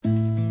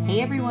Hey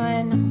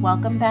everyone,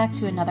 welcome back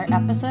to another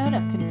episode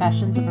of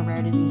Confessions of a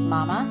Rare Disease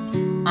Mama.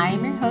 I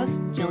am your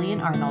host,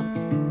 Jillian Arnold.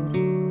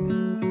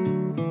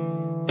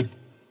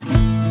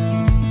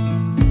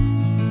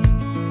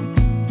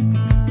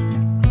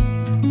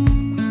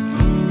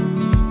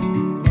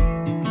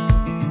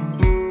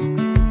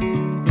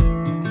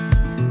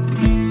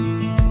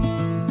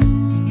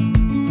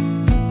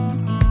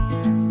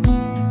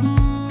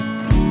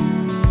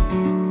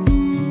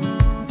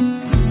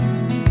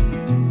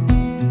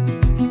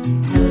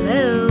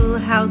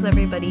 How's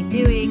everybody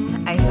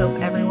doing? I hope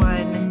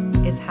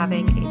everyone is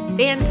having a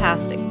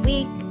fantastic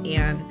week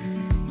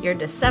and your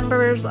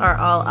Decembers are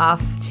all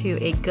off to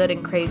a good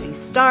and crazy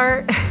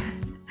start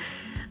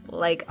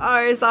like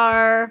ours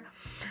are.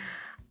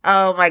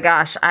 Oh my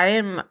gosh,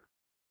 I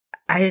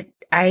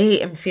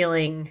am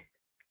feeling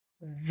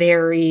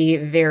very,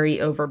 very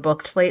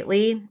overbooked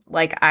lately.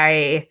 Like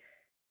I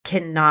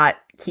cannot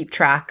keep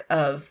track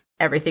of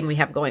everything we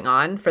have going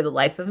on for the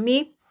life of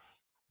me.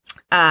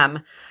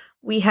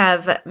 We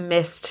have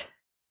missed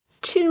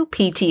 2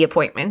 PT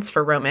appointments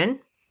for Roman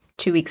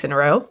 2 weeks in a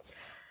row.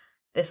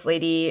 This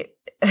lady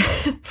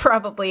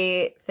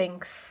probably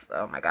thinks,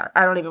 oh my God,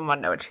 I don't even want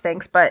to know what she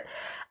thinks. But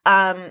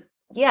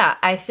yeah,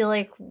 I feel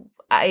like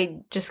I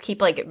just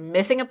keep like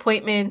missing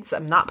appointments.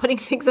 I'm not putting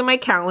things in my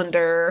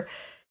calendar.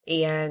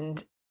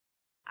 And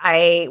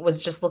I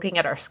was just looking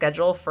at our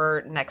schedule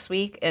for next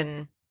week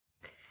and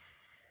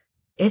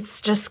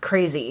it's just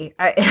crazy.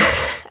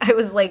 I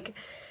was like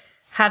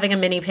having a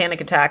mini panic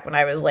attack when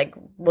I was like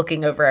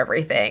looking over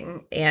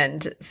everything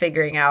and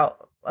figuring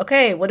out,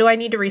 okay, what do I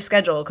need to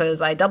reschedule?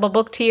 Because I double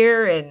booked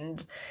here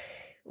and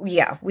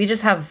yeah, we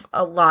just have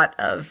a lot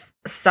of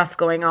stuff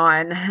going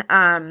on.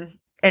 And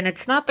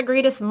it's not the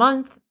greatest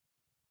month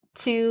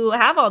to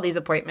have all these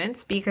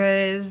appointments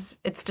because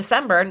it's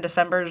December and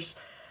December's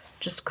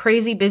just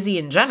crazy busy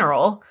in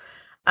general.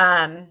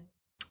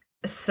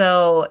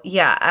 So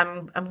yeah,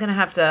 I'm going to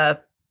have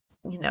to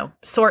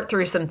sort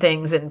through some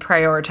things and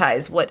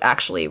prioritize what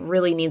actually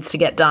really needs to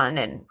get done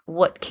and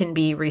what can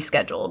be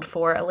rescheduled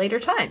for a later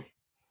time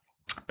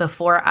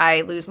before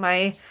I lose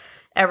my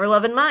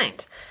ever-loving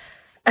mind.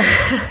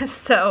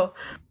 So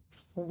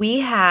we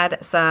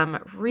had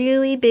some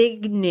really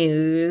big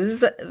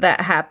news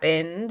that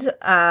happened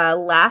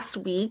last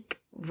week.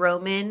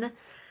 Roman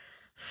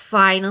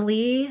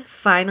finally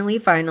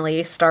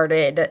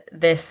started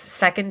this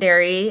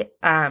secondary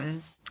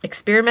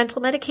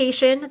experimental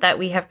medication that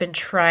we have been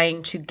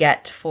trying to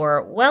get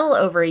for well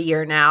over a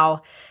year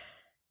now.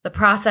 The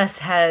process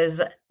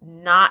has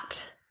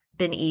not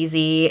been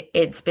easy.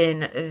 It's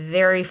been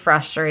very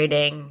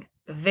frustrating,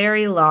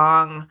 very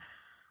long.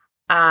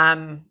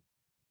 And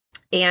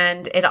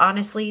it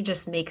honestly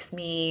just makes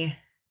me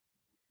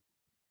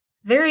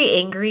very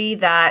angry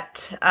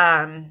that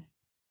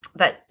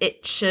that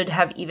it should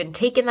have even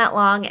taken that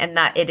long and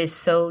that it is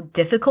so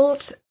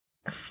difficult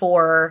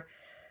for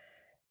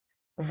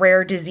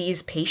rare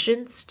disease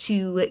patients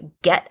to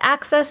get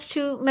access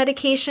to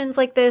medications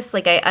like this.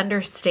 Like I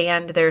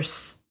understand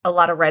there's a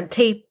lot of red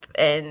tape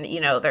and,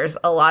 there's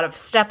a lot of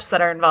steps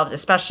that are involved,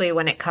 especially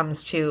when it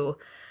comes to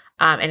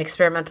an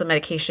experimental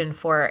medication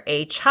for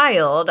a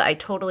child. I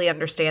totally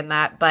understand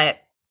that. But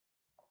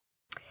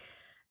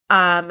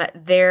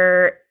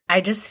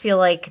I just feel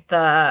like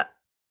the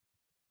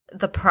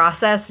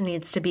process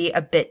needs to be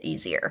a bit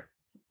easier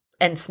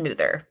and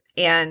smoother.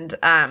 And,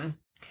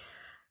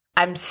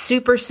 I'm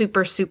super,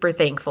 super, super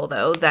thankful,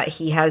 though, that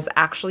he has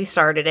actually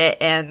started it.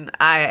 And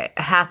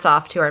hats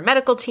off to our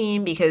medical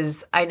team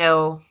because I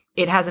know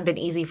it hasn't been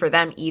easy for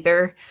them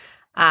either.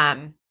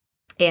 And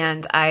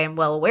I am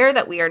well aware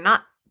that we are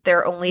not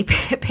their only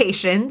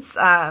patients.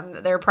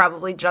 They're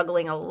probably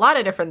juggling a lot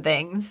of different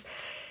things.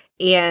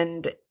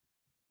 And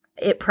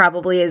it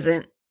probably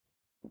isn't,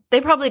 they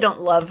probably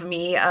don't love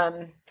me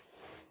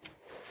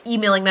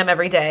emailing them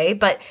every day.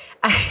 But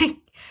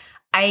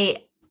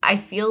I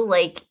feel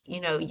like,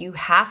 you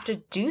have to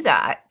do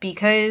that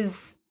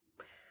because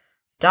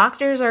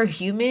doctors are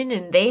human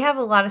and they have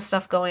a lot of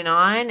stuff going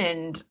on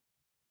and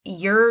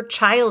your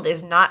child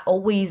is not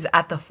always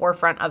at the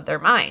forefront of their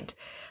mind.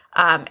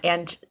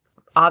 And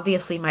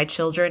obviously my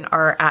children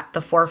are at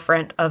the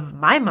forefront of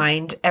my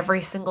mind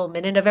every single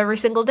minute of every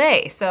single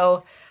day.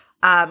 So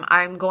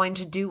I'm going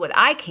to do what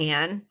I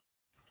can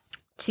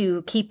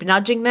to keep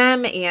nudging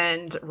them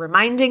and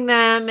reminding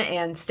them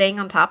and staying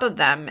on top of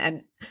them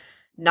and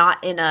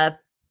not in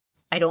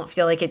I don't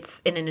feel like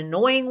it's in an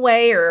annoying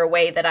way or a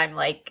way that I'm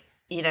like,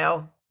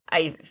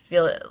 I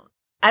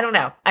don't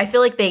know. I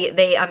feel like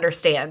they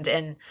understand.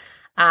 And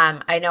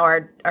I know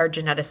our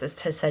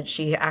geneticist has said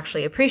she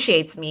actually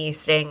appreciates me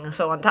staying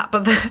so on top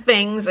of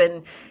things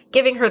and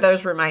giving her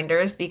those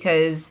reminders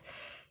because,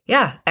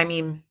 yeah, I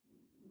mean,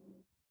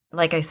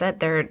 like I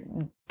said,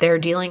 they're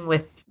dealing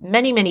with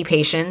many, many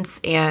patients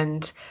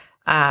and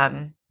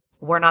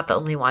we're not the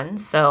only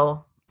ones.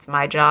 So it's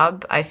my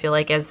job, I feel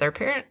like, as their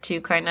parent to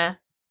kind of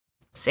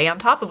stay on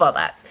top of all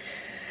that.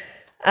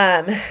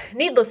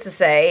 Needless to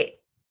say,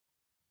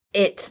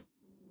 it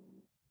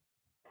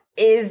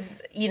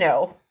is,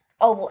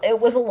 oh, it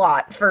was a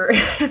lot for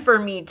for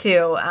me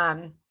too.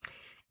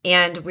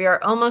 And we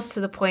are almost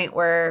to the point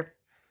where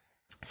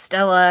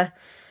Stella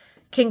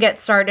can get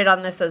started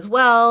on this as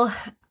well.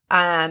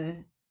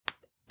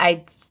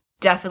 I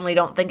definitely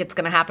don't think it's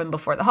going to happen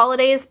before the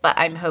holidays, but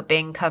I'm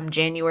hoping come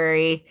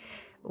January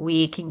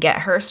we can get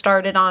her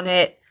started on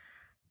it.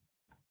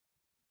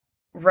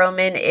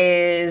 Roman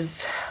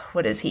is,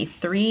 what is he,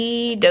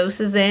 3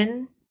 doses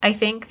in, I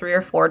think, 3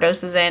 or 4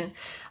 doses in.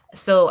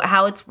 So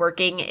how it's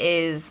working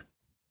is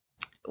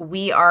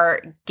we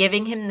are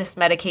giving him this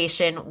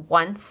medication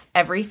once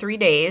every 3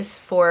 days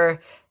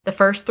for the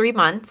first 3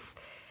 months.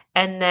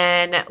 And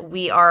then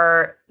we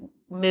are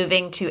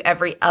moving to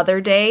every other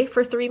day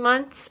for 3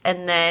 months.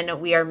 And then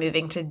we are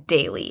moving to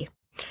daily.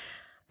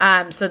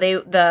 So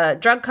the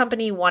drug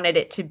company wanted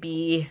it to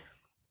be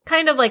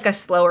kind of like a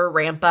slower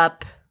ramp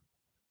up,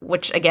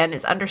 which again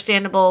is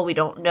understandable. We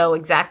don't know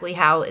exactly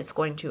how it's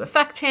going to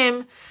affect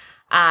him.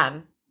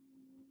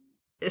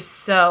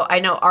 So I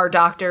know our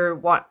doctor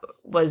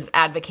was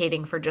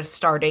advocating for just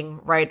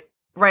starting right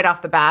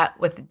off the bat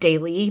with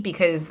daily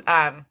because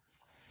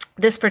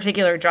this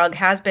particular drug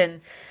has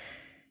been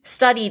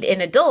studied in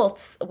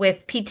adults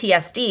with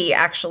PTSD,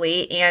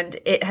 actually, and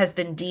it has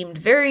been deemed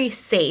very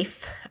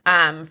safe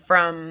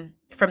from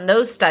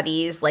those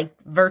studies, like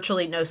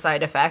virtually no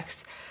side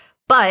effects.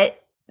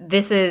 But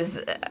this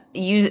is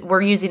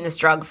we're using this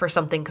drug for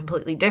something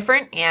completely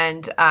different,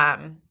 and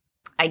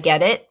I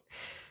get it.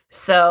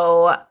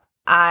 So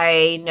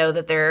I know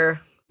that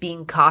they're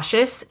being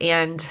cautious,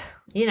 and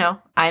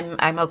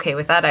I'm okay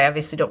with that. I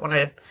obviously don't want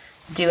to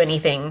do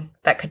anything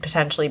that could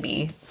potentially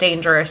be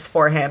dangerous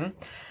for him.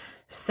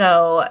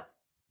 So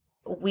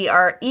we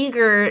are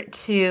eager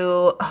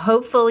to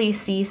hopefully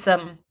see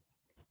some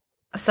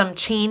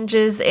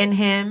changes in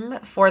him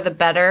for the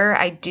better.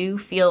 I do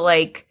feel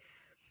like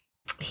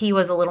he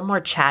was a little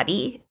more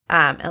chatty,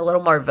 a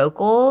little more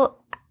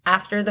vocal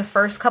after the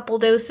first couple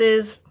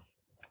doses.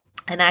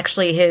 And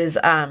actually his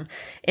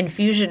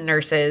infusion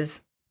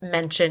nurses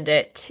mentioned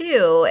it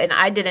too. And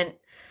I didn't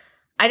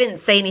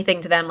say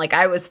anything to them. Like,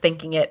 I was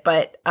thinking it,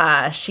 but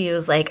she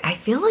was like, I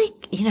feel like,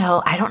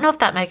 I don't know if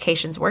that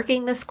medication's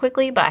working this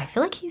quickly, but I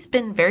feel like he's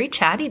been very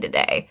chatty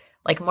today,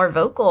 like more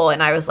vocal.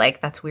 And I was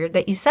like, that's weird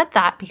that you said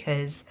that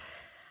because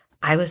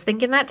I was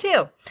thinking that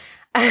too.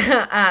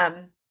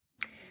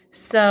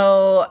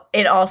 So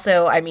it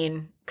also,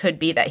 could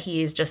be that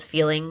he's just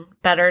feeling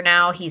better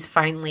now. He's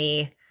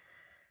finally,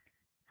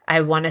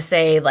 I want to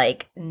say,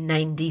 like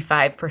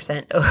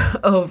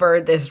 95% over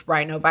this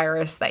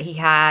rhinovirus that he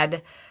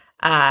had.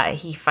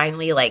 He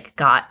finally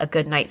got a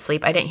good night's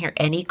sleep. I didn't hear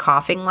any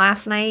coughing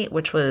last night,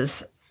 which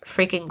was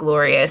freaking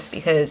glorious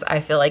because I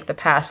feel like the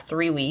past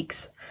 3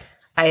 weeks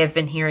I have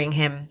been hearing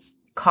him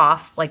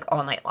cough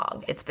all night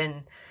long. It's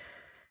been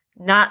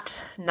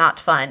not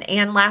fun.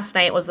 And last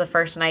night was the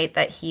first night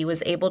that he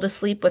was able to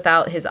sleep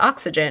without his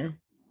oxygen,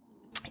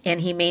 and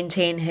he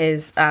maintained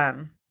his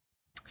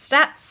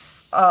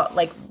stats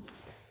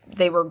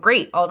they were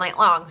great all night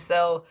long.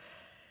 So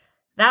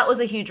that was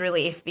a huge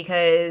relief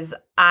because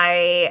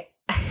I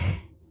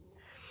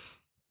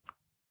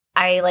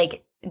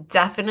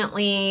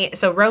definitely,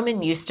 so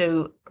Roman used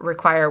to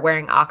require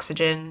wearing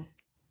oxygen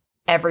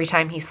every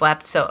time he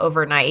slept, so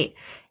overnight.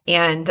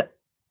 And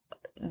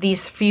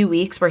these few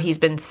weeks where he's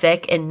been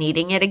sick and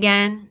needing it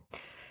again,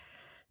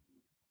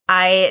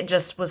 I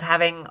just was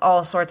having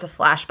all sorts of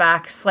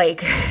flashbacks,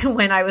 like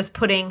when I was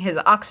putting his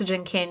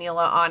oxygen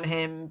cannula on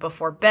him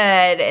before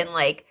bed, and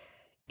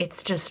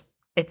it's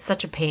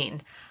such a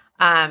pain.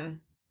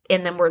 And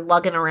then we're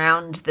lugging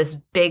around this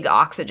big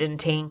oxygen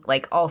tank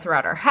all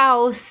throughout our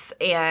house,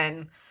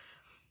 and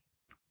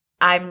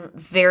I'm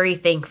very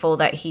thankful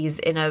that he's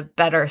in a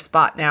better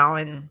spot now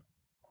and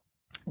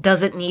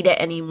doesn't need it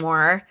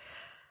anymore.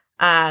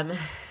 But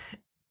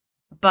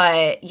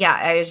yeah,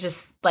 I was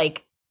just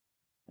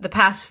the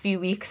past few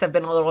weeks have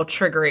been a little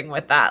triggering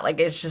with that.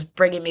 It's just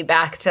bringing me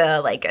back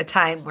to a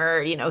time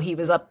where, he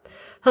was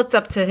hooked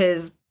up to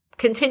his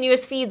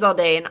continuous feeds all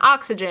day and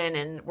oxygen,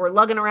 and we're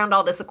lugging around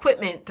all this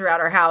equipment throughout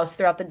our house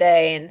throughout the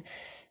day. And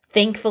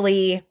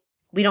thankfully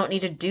we don't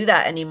need to do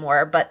that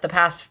anymore. But the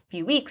past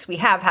few weeks we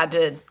have had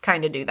to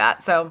kind of do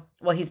that. So,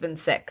 well, he's been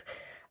sick.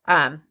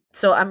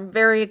 So I'm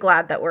very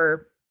glad that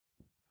we're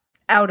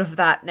out of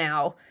that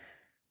now.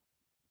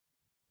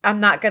 I'm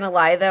not going to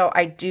lie, though,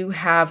 I do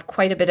have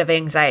quite a bit of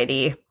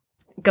anxiety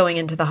going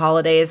into the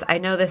holidays. I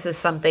know this is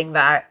something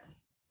that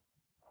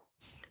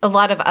a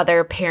lot of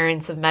other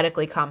parents of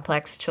medically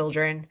complex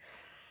children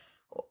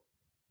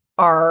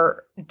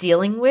are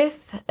dealing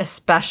with,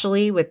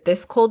 especially with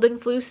this cold and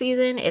flu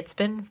season. It's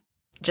been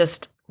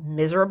just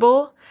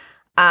miserable.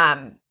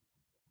 And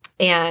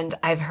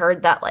I've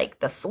heard that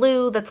the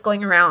flu that's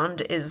going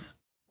around is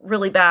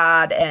really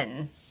bad,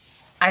 and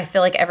I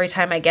feel like every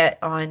time I get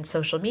on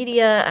social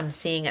media, I'm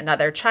seeing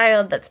another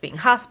child that's being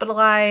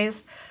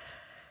hospitalized.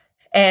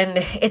 And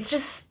it's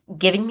just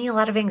giving me a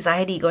lot of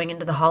anxiety going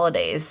into the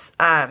holidays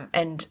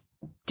and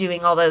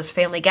doing all those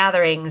family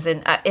gatherings.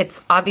 And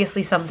it's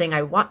obviously something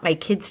I want my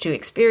kids to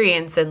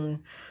experience. And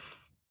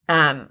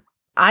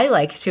I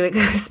like to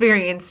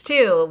experience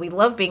too. We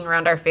love being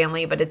around our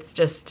family, but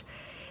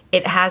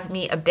it has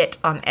me a bit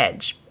on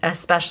edge,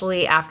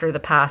 especially after the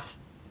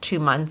past 2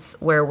 months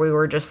where we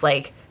were just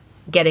like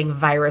getting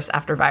virus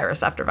after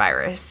virus after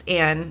virus.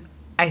 And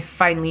I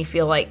finally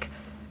feel like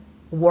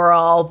we're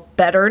all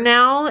better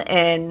now,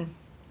 and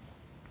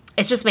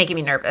it's just making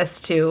me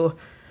nervous to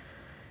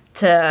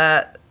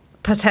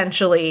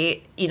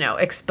potentially,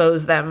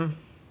 expose them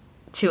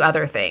to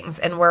other things.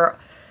 And we're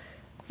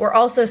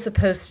also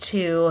supposed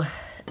to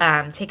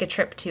take a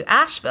trip to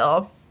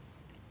Asheville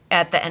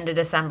at the end of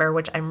December,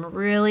 which I'm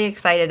really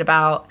excited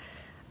about.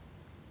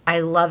 I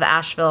love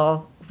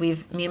Asheville. Me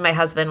and my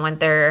husband went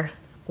there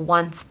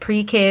once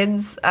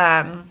pre-kids,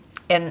 and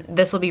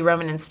this will be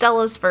Roman and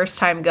Stella's first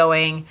time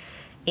going,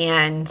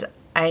 and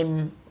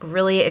I'm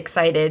really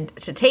excited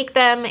to take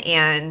them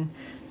and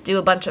do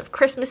a bunch of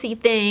Christmassy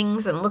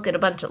things and look at a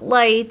bunch of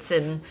lights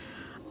and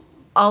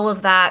all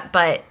of that,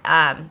 but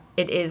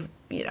it is,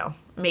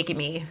 making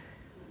me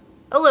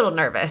a little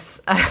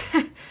nervous.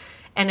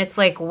 And it's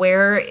like,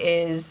 where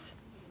is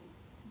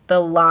the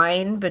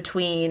line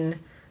between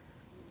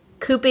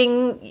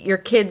cooping your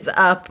kids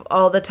up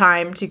all the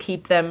time to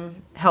keep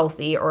them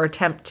healthy or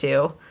attempt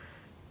to,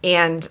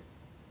 and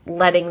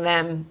letting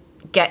them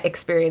get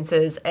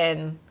experiences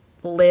and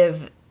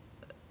live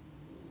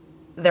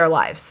their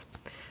lives?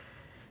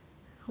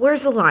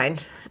 Where's the line?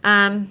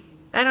 I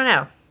don't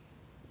know.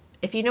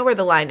 If you know where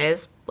the line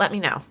is, let me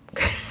know,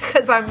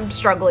 because I'm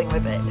struggling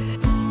with it.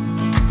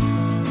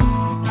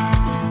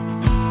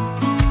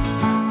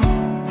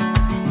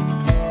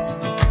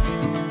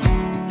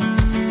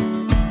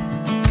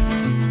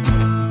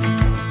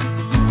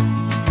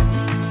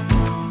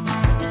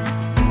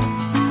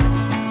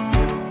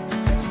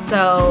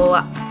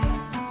 So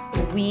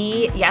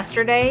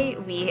yesterday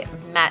we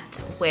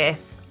met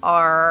with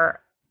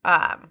our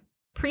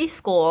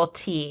preschool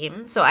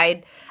team. So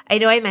I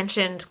know I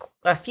mentioned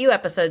a few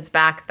episodes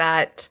back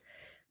that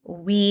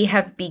we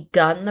have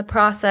begun the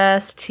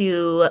process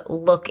to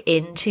look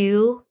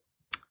into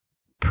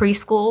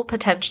preschool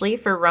potentially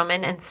for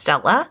Roman and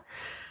Stella.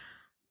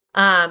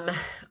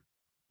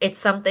 It's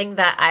something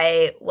that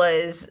I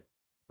was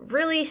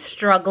really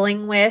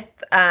struggling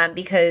with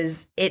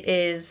because it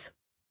is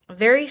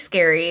very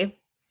scary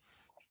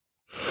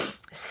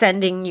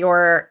sending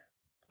your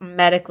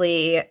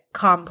medically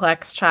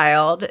complex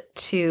child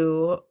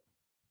to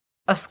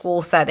a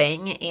school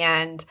setting.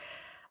 And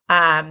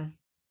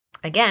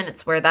again,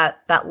 it's where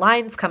that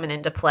line's coming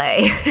into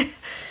play.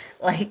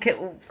 Like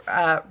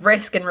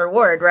risk and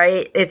reward,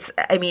 right?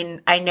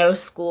 I know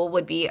school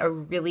would be a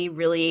really,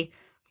 really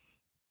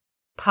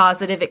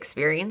positive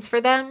experience for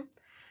them.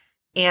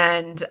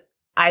 And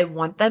I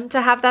want them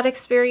to have that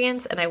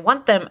experience, and I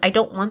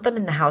don't want them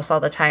in the house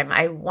all the time.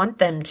 I want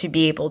them to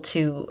be able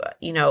to,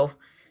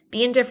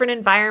 be in different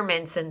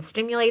environments and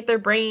stimulate their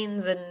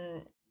brains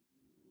and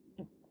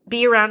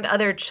be around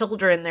other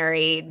children their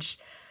age.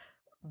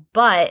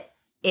 But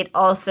it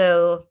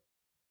also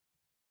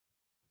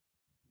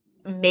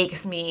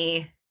makes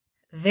me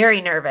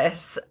very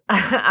nervous.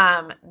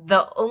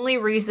 The only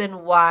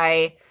reason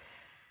why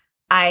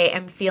I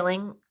am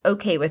feeling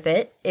okay with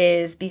it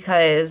is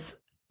because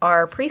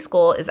our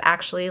preschool is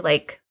actually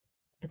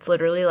it's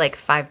literally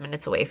 5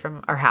 minutes away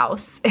from our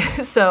house.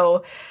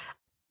 So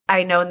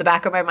I know in the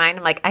back of my mind,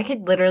 I'm like, I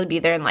could literally be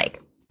there in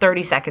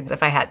 30 seconds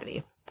if I had to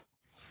be.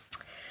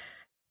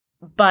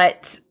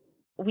 But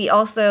we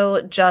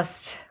also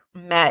just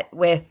met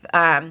with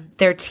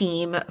their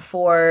team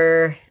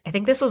for, I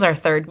think this was our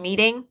third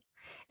meeting.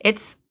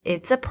 It's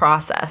a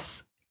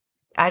process.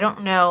 I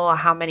don't know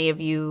how many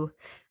of you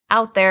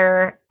out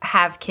there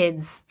have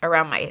kids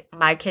around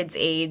my kids'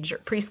 age or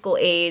preschool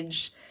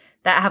age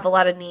that have a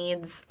lot of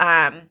needs.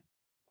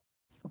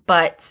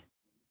 But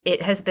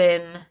it has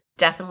been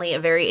definitely a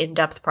very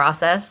in-depth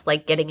process,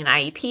 like getting an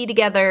IEP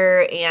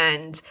together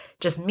and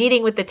just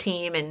meeting with the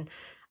team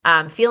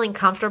and feeling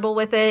comfortable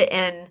with it.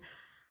 And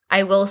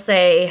I will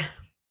say,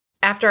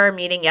 after our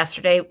meeting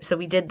yesterday, so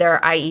we did their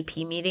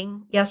IEP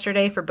meeting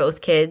yesterday for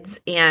both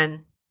kids,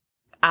 and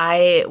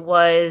I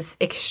was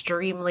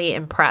extremely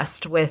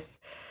impressed with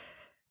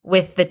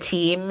the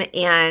team.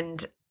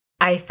 And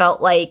I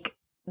felt like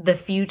the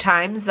few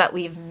times that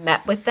we've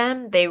met with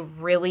them, they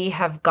really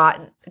have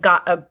got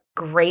a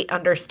great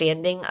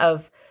understanding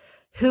of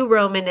who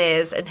Roman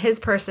is and his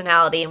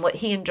personality and what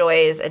he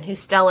enjoys, and who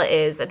Stella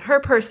is and her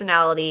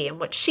personality and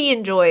what she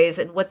enjoys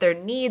and what their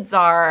needs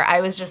are.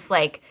 I was just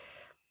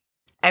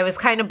I was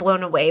kind of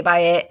blown away by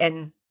it.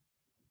 And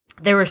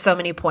there were so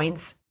many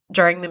points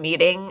during the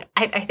meeting.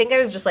 I think I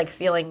was just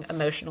feeling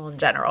emotional in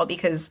general,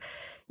 because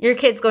your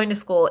kids going to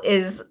school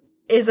is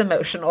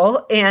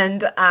emotional.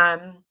 And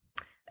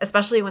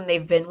especially when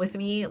they've been with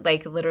me,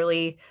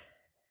 literally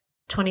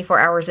 24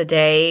 hours a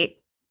day,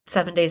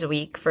 7 days a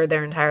week for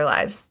their entire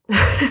lives.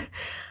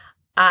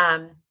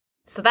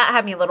 So that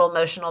had me a little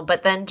emotional.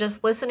 But then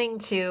just listening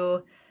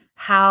to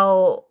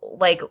how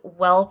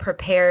well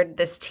prepared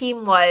this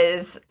team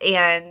was,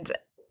 and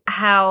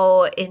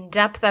how in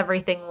depth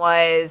everything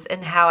was,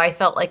 and how I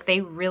felt like they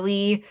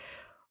really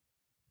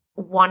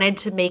wanted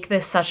to make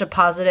this such a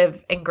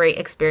positive and great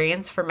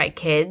experience for my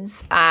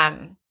kids.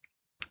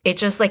 It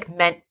just like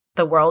meant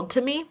the world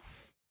to me.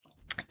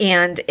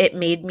 And it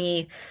made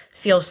me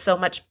feel so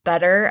much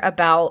better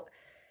about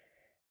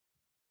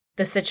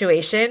the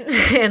situation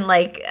and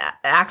like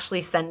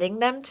actually sending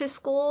them to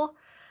school.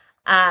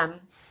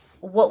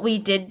 What we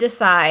did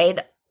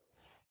decide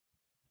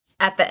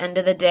at the end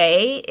of the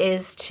day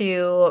is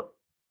to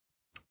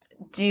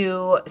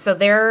do, so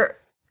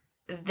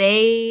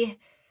they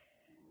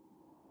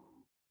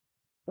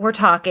were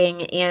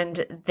talking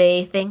and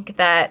they think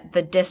that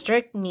the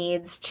district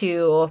needs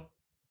to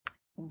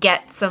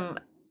get some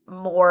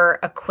more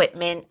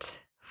equipment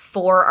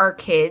for our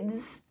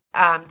kids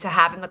to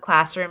have in the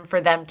classroom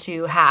for them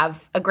to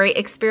have a great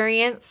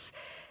experience.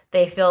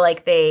 They feel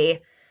like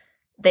they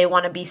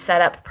want to be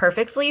set up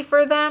perfectly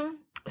for them.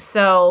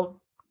 So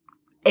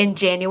in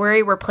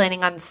January, we're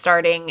planning on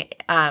starting,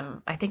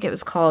 I think it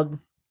was called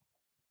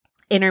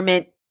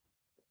intermittent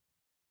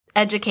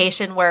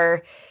education,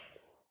 where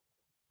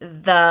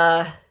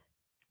the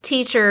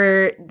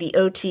teacher, the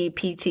OT,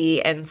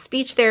 PT, and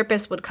speech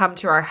therapist would come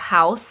to our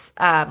house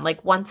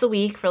like once a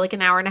week for like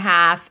an hour and a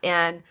half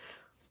and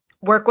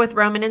work with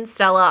Roman and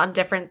Stella on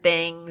different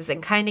things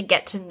and kind of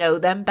get to know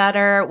them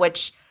better,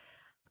 which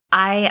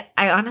I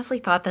honestly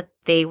thought that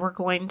they were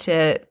going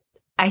to,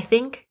 I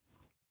think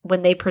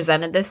when they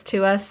presented this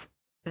to us,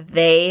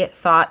 they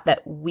thought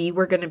that we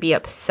were going to be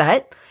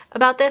upset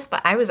about this,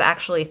 but I was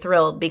actually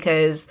thrilled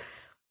because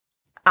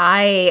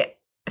I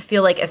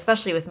feel like,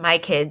 especially with my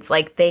kids,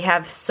 like they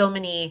have so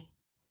many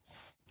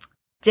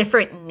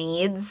different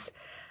needs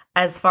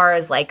as far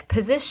as like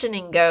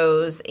positioning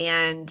goes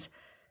and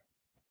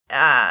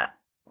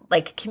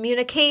like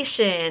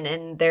communication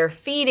and their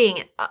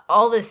feeding,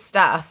 all this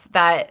stuff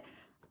that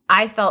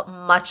I felt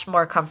much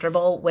more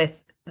comfortable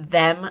with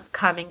them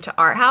coming to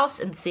our house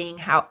and seeing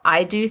how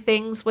I do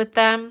things with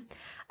them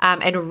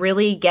and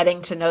really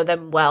getting to know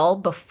them well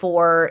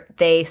before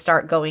they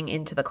start going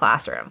into the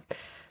classroom.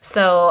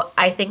 So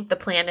I think the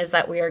plan is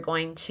that we are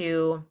going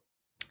to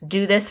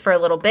do this for a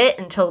little bit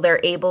until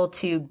they're able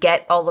to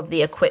get all of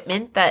the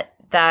equipment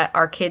that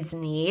our kids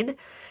need.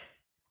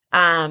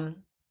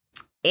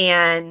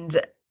 And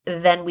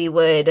then we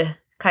would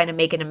kind of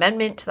make an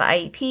amendment to the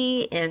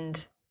IEP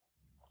and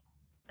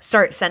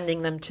start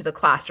sending them to the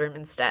classroom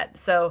instead.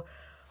 So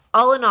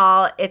all in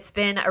all, it's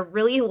been a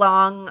really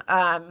long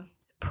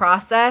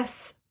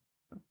process,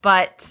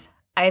 but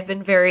I've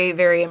been very,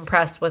 very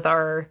impressed with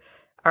our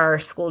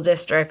school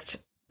district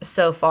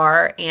so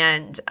far.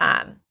 And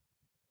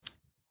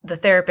the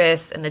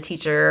therapist and the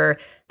teacher,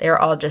 they're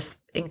all just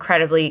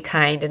incredibly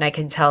kind. And I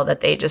can tell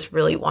that they just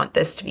really want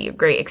this to be a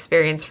great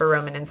experience for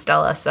Roman and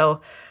Stella.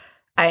 So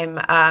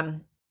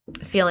I'm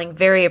feeling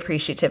very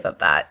appreciative of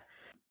that.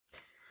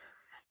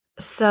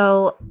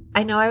 So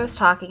I know I was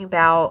talking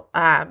about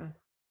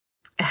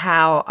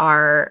how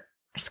our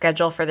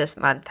schedule for this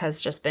month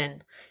has just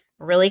been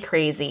really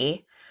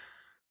crazy.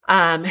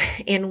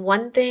 And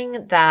one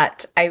thing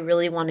that I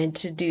really wanted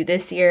to do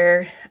this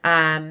year,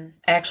 I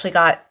actually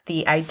got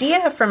the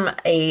idea from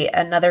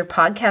another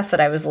podcast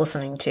that I was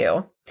listening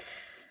to,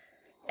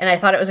 and I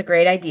thought it was a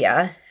great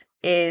idea,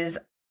 is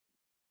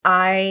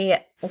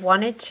I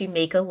wanted to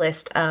make a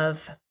list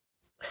of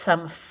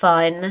some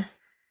fun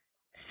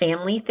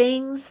family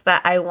things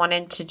that I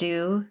wanted to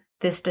do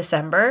this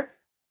December,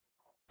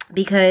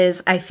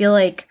 because I feel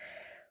like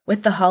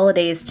with the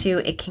holidays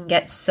too, it can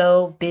get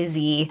so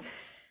busy.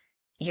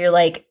 You're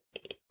like,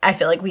 I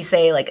feel like we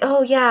say like,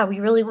 oh yeah, we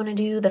really want to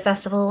do the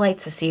Festival of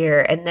Lights this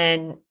year. And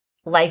then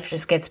life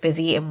just gets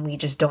busy and we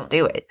just don't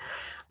do it.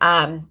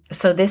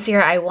 So this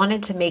year I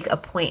wanted to make a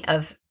point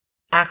of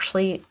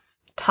actually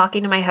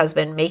talking to my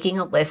husband, making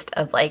a list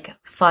of like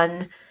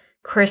fun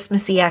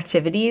Christmassy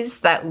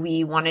activities that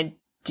we want to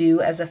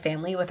do as a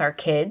family with our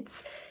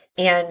kids,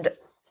 and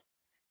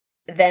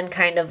then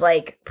kind of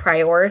like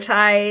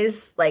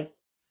prioritize like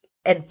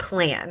and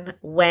plan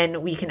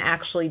when we can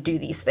actually do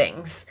these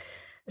things.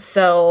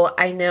 So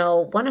I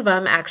know one of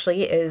them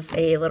actually is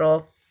a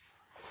little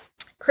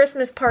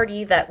Christmas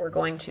party that we're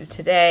going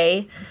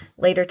to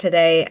later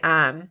today.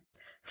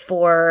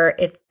 For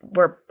it,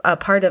 we're a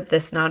part of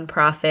this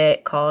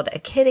nonprofit called A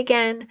Kid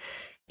Again,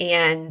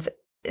 and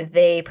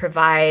they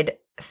provide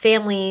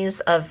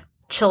families of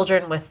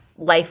children with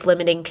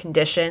life-limiting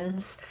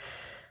conditions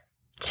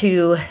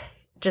to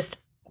just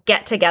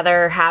get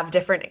together, have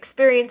different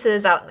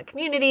experiences out in the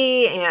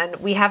community, and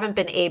we haven't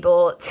been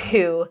able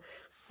to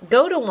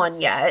go to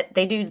one yet.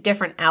 They do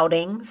different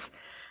outings,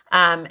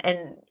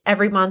 and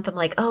every month I'm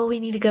like, oh, we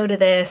need to go to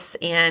this,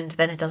 and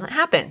then it doesn't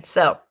happen.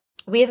 So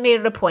we have made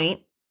it a point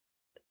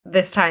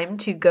this time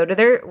to go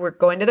to we're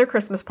going to their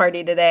Christmas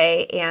party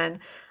today, and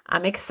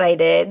I'm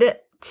excited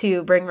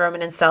to bring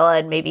Roman and Stella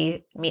and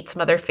maybe meet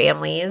some other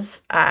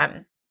families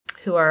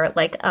who are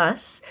like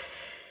us.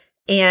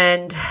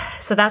 And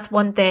so that's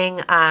one thing.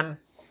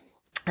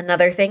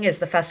 Another thing is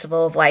the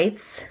Festival of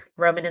Lights.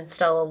 Roman and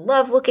Stella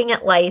love looking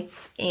at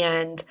lights,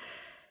 and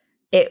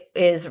it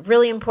is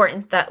really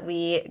important that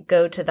we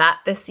go to that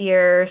this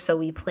year. So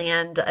we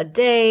planned a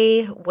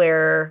day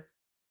where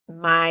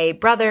my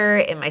brother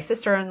and my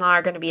sister-in-law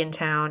are going to be in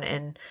town,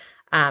 and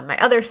my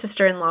other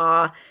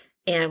sister-in-law,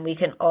 and we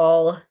can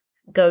all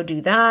go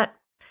do that.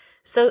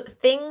 So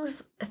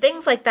things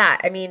like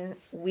that. I mean,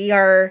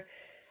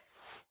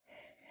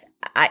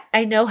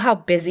 I know how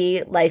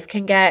busy life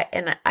can get,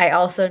 and I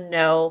also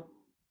know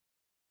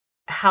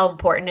how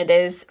important it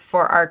is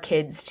for our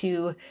kids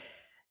to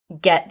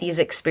get these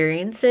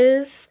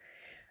experiences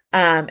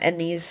and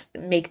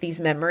make these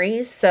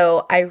memories.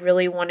 So I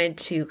really wanted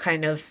to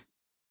kind of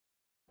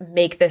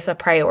make this a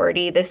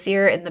priority this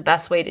year, and the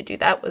best way to do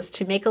that was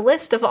to make a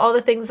list of all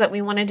the things that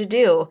we wanted to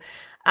do,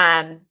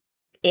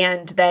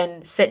 and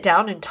then sit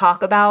down and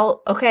talk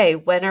about, okay,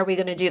 when are we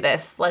going to do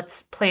this?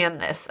 Let's plan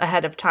this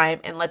ahead of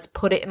time, and let's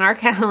put it in our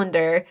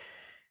calendar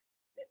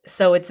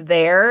so it's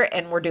there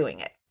and we're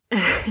doing it.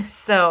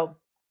 So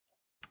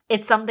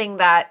it's something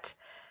that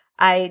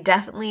I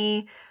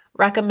definitely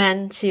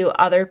recommend to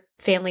other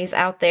families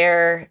out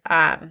there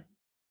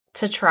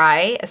to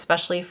try,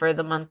 especially for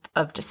the month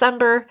of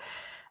December.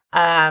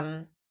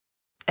 And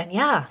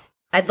yeah,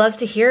 I'd love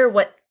to hear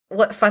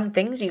what fun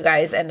things you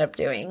guys end up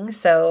doing.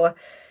 So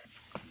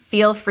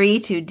feel free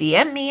to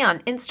DM me on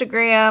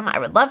Instagram. I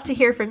would love to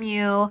hear from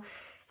you.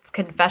 It's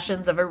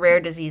Confessions of a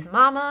Rare Disease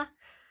Mama.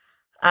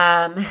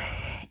 And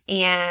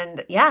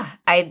yeah,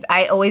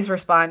 I always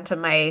respond to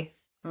my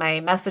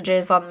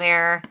messages on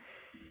there.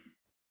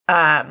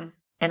 And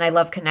I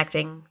love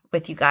connecting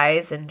with you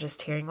guys and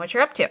just hearing what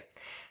you're up to.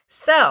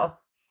 So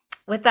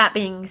with that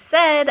being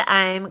said,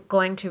 I'm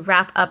going to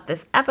wrap up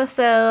this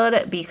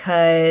episode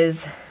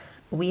because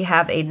we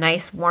have a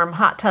nice warm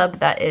hot tub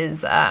that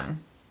is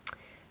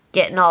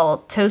getting all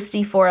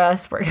toasty for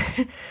us.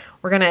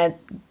 We're gonna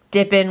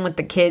dip in with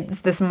the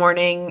kids this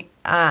morning,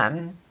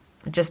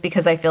 just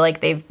because I feel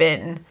like we've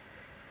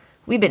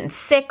been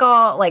sick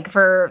all like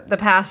for the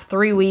past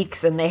 3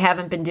 weeks, and they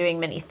haven't been doing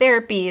many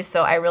therapies.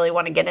 So I really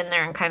want to get in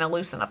there and kind of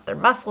loosen up their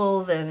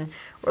muscles and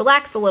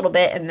relax a little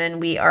bit. And then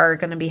we are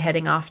going to be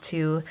heading off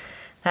to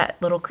that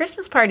little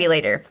Christmas party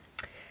later.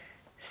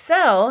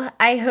 So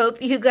I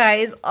hope you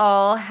guys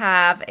all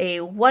have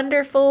a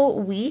wonderful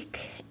week,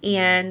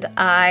 and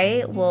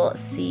I will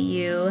see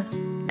you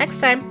next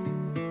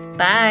time.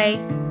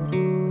 Bye.